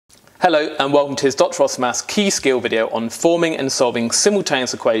Hello and welcome to his Dr. Ross Maths key skill video on forming and solving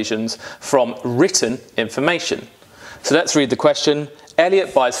simultaneous equations from written information. So let's read the question.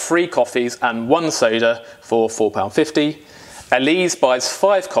 Elliot buys 3 coffees and 1 soda for £4.50. Elise buys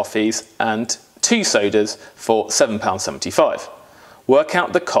 5 coffees and 2 sodas for £7.75. Work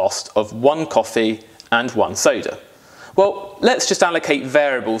out the cost of 1 coffee and 1 soda. Well, let's just allocate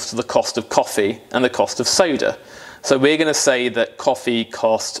variables to the cost of coffee and the cost of soda. So we're going to say that coffee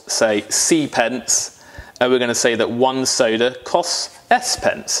costs, say, C pence, and we're going to say that 1 soda costs S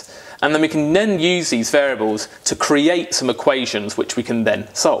pence. And then we can then use these variables to create some equations which we can then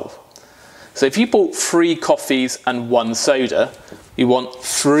solve. So if you bought 3 coffees and 1 soda, you want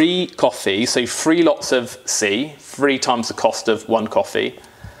 3 coffees, so 3 lots of C, 3 times the cost of 1 coffee,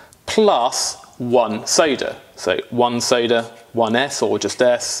 plus 1 soda. So 1 soda, 1 S, or just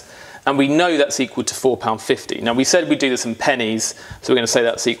S. And we know that's equal to £4.50. Now we said we'd do this in pennies, so we're going to say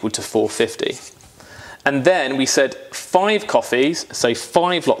that's equal to £4.50. And then we said 5 coffees, so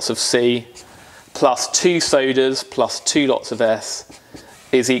 5 lots of C, plus 2 sodas, plus 2 lots of S,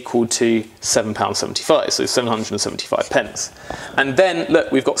 is equal to £7.75, so 775 pence. And then,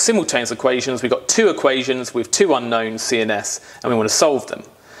 look, we've got simultaneous equations. We've got 2 equations with 2 unknowns, C and S, and we want to solve them.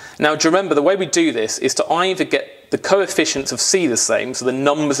 Now, do you remember, the way we do this is to either get the coefficients of C the same, so the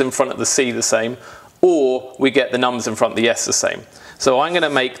numbers in front of the C the same, or we get the numbers in front of the S the same. So I'm going to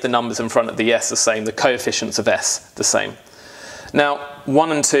make the numbers in front of the S the same, the coefficients of S the same. Now,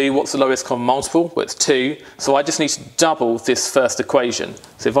 1 and 2, what's the lowest common multiple? Well, it's 2, so I just need to double this first equation.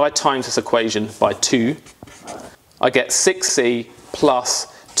 So if I times this equation by 2, I get 6C plus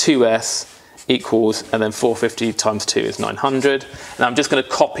 2S equals, and then 450 times 2 is 900. And I'm just going to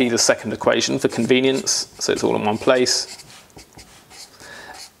copy the second equation for convenience, so it's all in one place.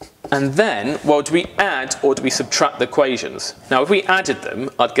 And then, well, do we add or do we subtract the equations? Now, if we added them,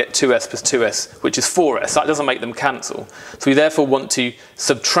 I'd get 2s plus 2s, which is 4s. That doesn't make them cancel. So we therefore want to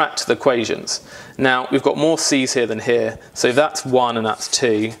subtract the equations. Now, we've got more c's here than here. So if that's 1 and that's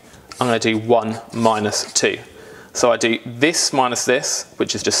 2, I'm going to do 1 minus 2. So I do this minus this,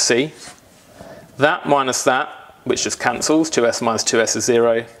 which is just c. That minus that, which just cancels. 2s minus 2s is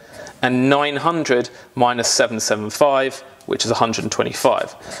 0. And 900 minus 775, which is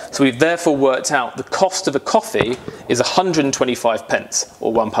 125. So we've therefore worked out the cost of a coffee is 125 pence,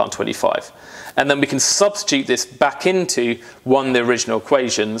 or £1.25. And then we can substitute this back into one of the original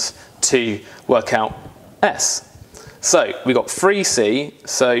equations to work out S. So we got 3C,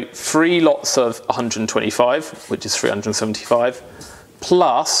 so 3 lots of 125, which is 375,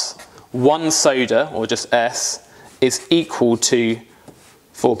 plus 1 soda, or just S, is equal to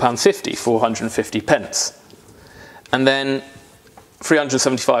 £4.50, 450 pence. And then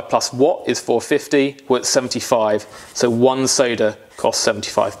 375 plus what is 450? Well, it's 75, so 1 soda costs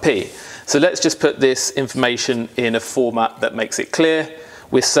 75p. So let's just put this information in a format that makes it clear.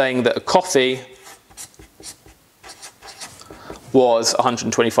 We're saying that a coffee was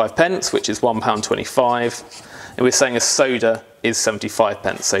 125 pence, which is £1.25. And we're saying a soda is 75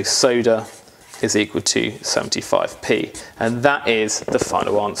 pence, so soda is equal to 75p. And that is the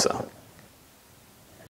final answer.